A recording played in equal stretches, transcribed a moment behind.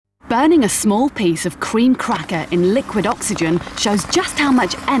Burning a small piece of cream cracker in liquid oxygen shows just how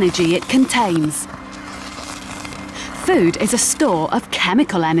much energy it contains. Food is a store of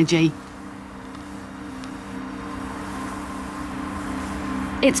chemical energy.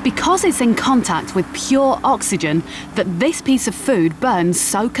 It's because it's in contact with pure oxygen that this piece of food burns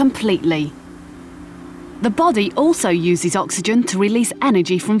so completely. The body also uses oxygen to release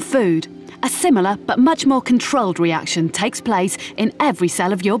energy from food. A similar but much more controlled reaction takes place in every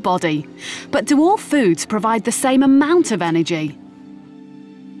cell of your body. But do all foods provide the same amount of energy?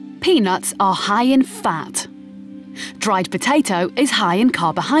 Peanuts are high in fat. Dried potato is high in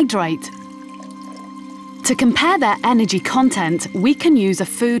carbohydrate. To compare their energy content, we can use a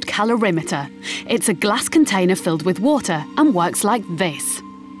food calorimeter. It's a glass container filled with water and works like this.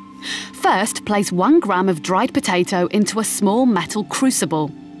 First, place 1 gram of dried potato into a small metal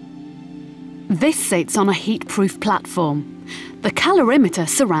crucible. This sits on a heat-proof platform. The calorimeter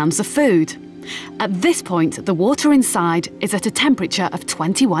surrounds the food. At this point, the water inside is at a temperature of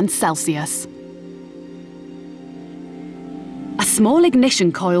 21 Celsius. A small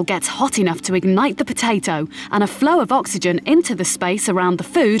ignition coil gets hot enough to ignite the potato, and a flow of oxygen into the space around the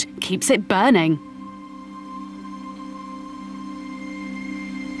food keeps it burning.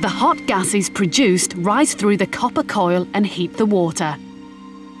 The hot gases produced rise through the copper coil and heat the water.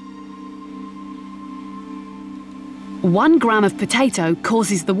 1 gram of potato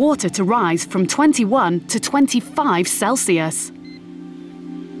causes the water to rise from 21 to 25 Celsius.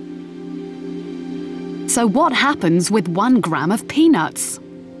 So what happens with 1 gram of peanuts?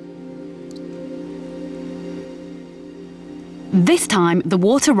 This time, the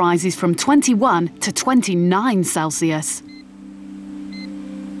water rises from 21 to 29 Celsius.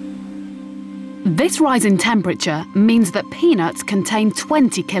 This rise in temperature means that peanuts contain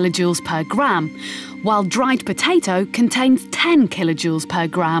 20 kilojoules per gram, while dried potato contains 10 kilojoules per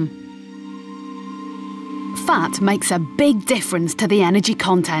gram. Fat makes a big difference to the energy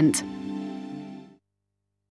content.